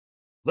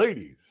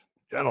Ladies,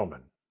 gentlemen,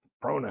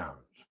 pronouns,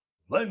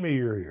 lend me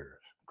your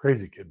ears.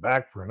 Crazy Kid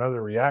back for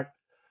another react.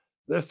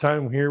 This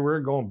time here we're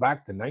going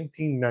back to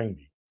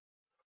 1990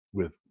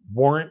 with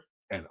Warrant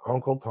and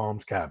Uncle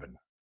Tom's Cabin.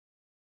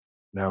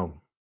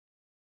 Now,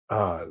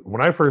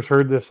 when I first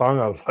heard this song,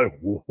 I was like,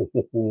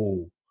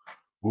 "Whoa,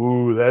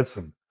 ooh, that's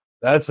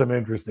some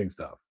interesting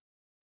stuff."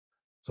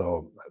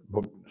 So,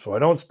 so I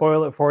don't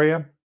spoil it for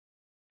you.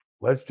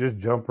 Let's just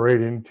jump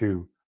right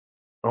into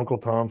Uncle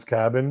Tom's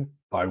Cabin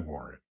by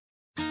Warrant.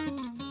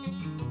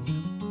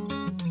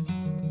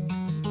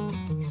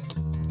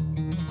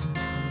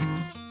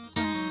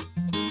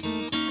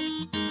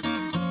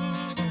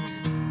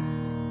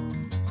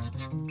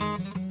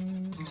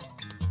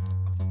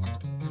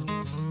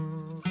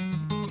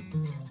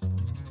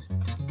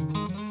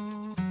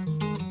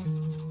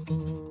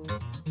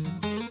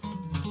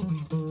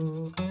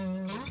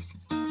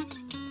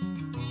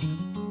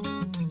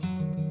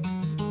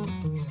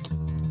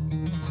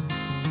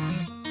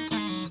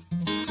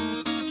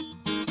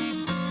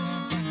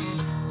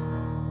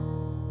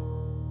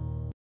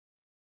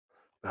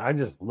 I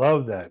just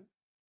love that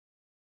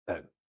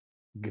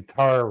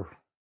guitar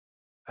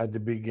at the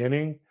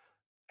beginning,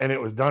 and it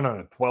was done on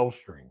a 12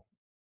 string.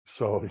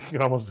 So you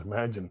can almost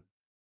imagine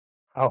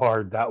how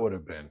hard that would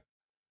have been.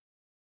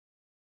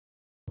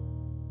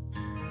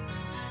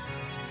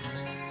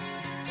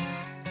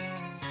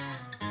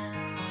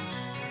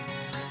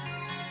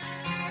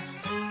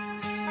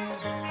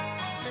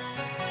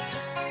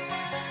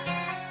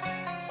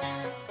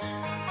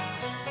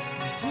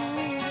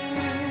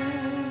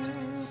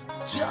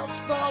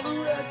 Just for the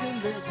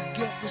record, let's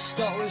get the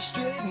story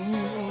straight. Me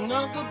and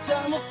Uncle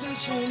Tom were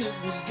fishing, it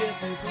was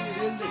getting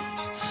pretty late.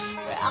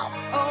 Out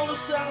on the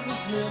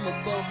surface, slim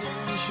above the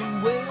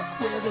ocean well,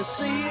 where they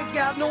say you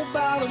got no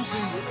bottom, so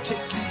you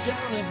take you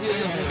down a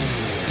hill.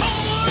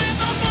 Over in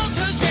the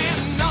bushes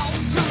and on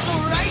to the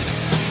right,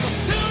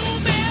 two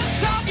men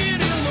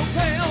talking in the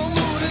pale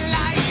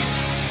moonlight.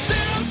 Sit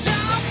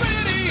down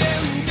pretty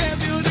and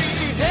deputy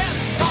head,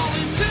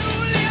 falling two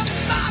limp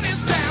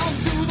bodies down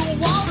to the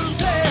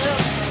water's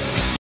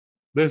edge.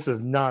 This is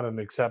not an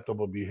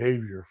acceptable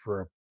behavior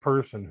for a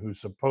person who's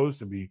supposed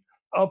to be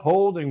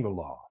upholding the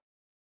law.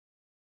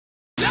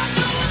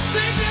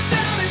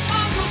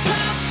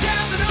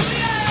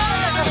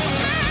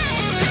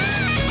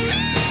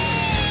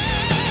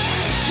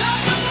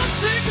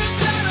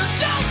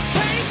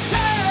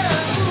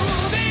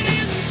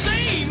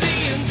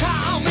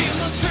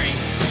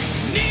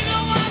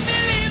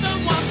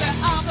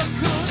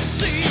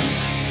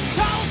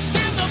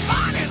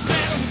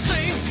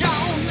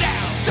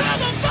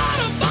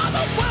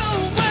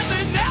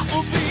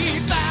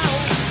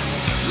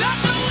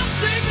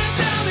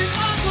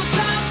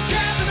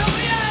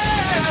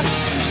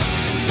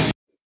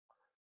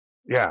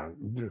 Yeah,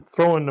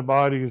 throwing the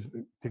bodies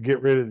to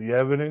get rid of the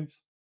evidence.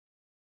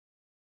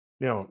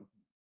 You know,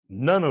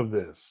 none of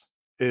this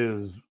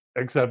is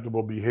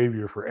acceptable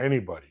behavior for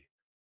anybody,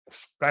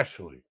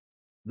 especially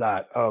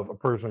that of a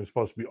person who's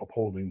supposed to be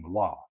upholding the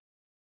law.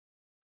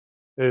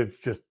 It's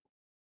just,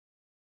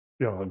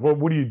 you know,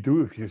 what do you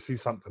do if you see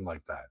something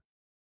like that?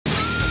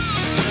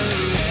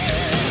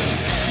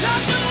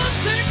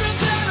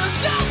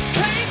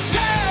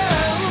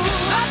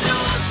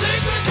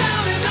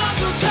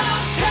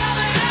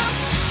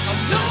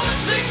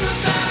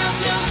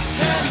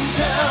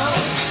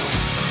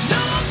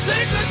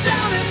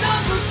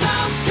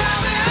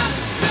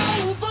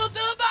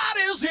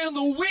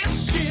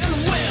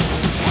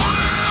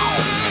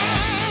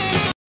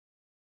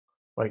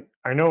 Like,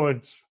 I know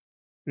it's,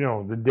 you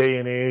know, the day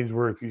and age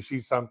where if you see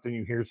something,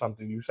 you hear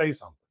something, you say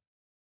something.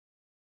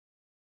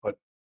 But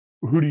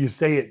who do you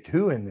say it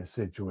to in this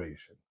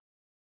situation?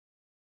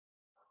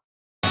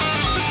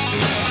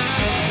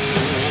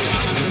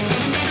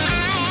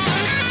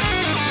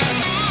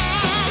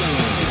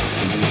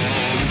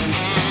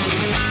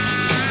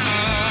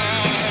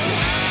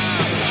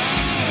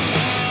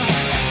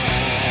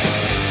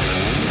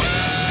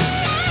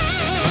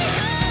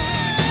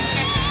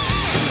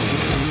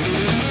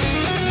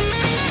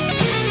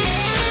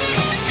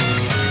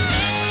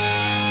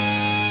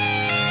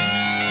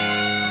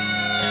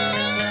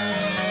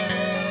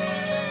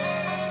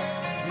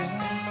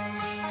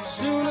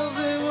 Soon as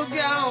they were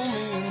gone,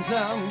 me and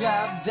Tom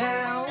got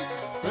down.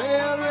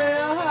 Prayed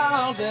real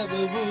hard that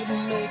we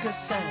wouldn't make a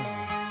sound.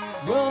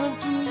 Running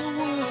through the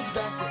woods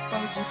back to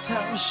Uncle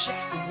Tom's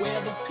shack,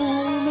 where the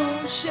full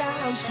moon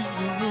shines through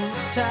the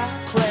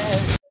rooftop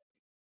cracks.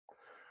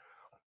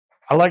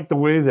 I like the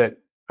way that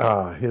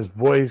his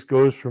voice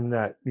goes from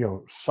that, you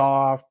know,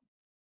 soft,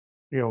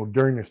 you know,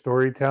 during the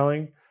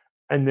storytelling,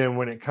 and then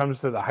when it comes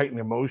to the heightened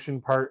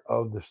emotion part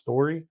of the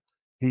story,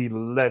 he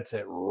lets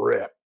it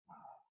rip.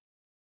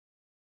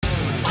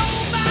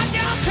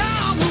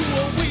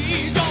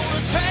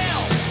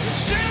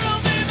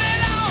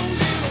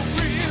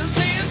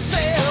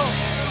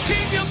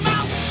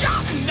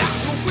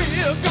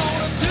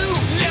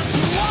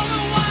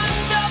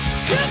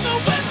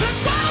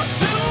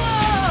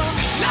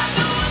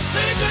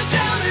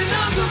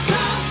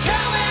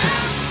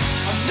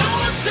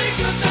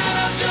 Secret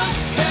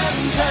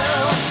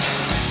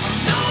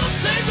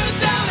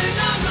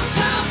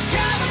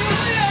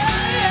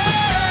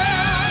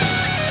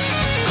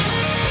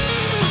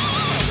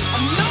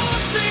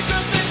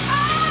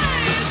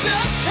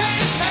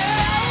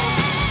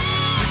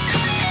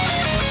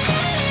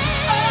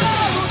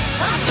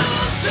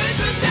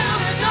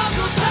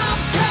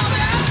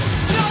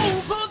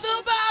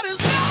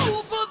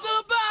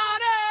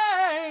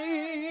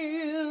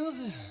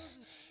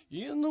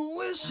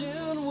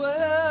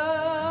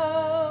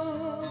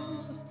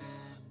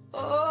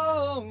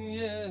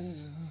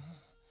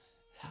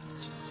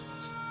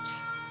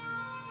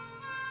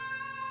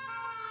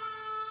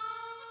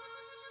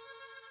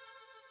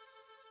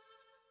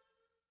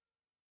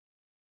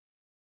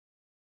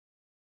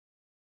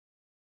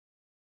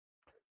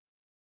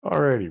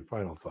Alrighty,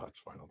 final thoughts.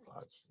 Final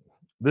thoughts.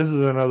 This is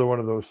another one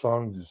of those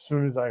songs. As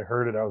soon as I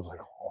heard it, I was like,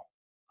 "Oh,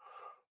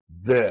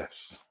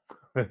 this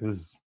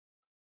is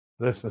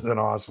this is an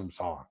awesome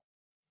song."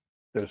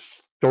 The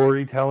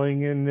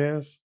storytelling in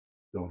this,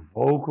 the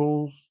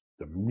vocals,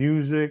 the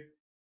music,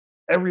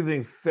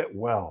 everything fit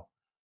well.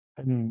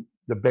 And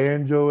the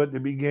banjo at the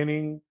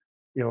beginning,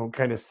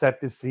 kind of set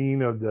the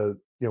scene of the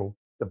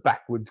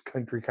backwoods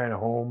country kind of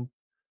home.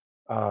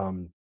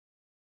 Um,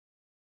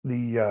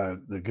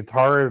 the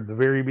guitar at the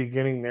very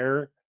beginning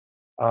there,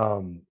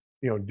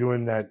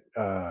 doing that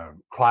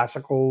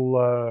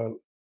classical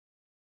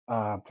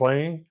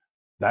playing,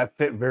 that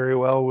fit very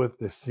well with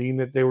the scene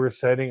that they were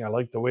setting. I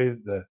like the way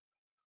that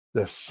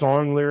the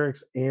song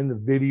lyrics and the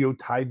video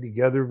tied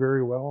together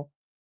very well.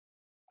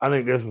 I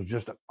think this was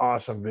just an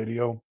awesome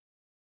video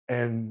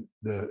and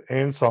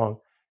song,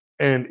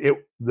 and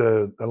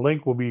the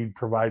link will be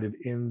provided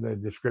in the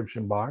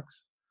description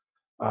box.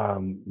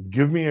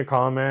 Give me a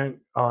comment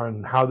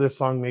on how this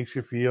song makes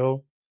you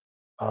feel.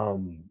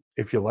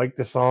 If you like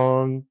the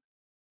song,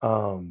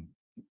 um,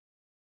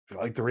 if you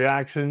like the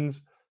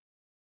reactions,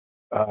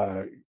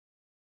 uh,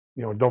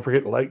 don't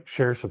forget to like,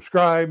 share,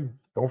 subscribe.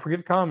 Don't forget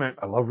to comment.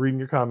 I love reading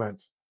your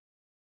comments,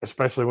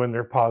 especially when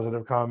they're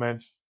positive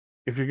comments.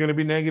 If you're going to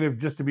be negative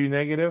just to be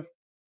negative,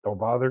 don't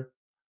bother.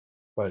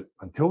 But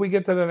until we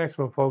get to the next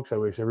one, folks, I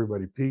wish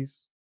everybody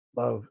peace,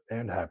 love,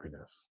 and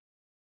happiness.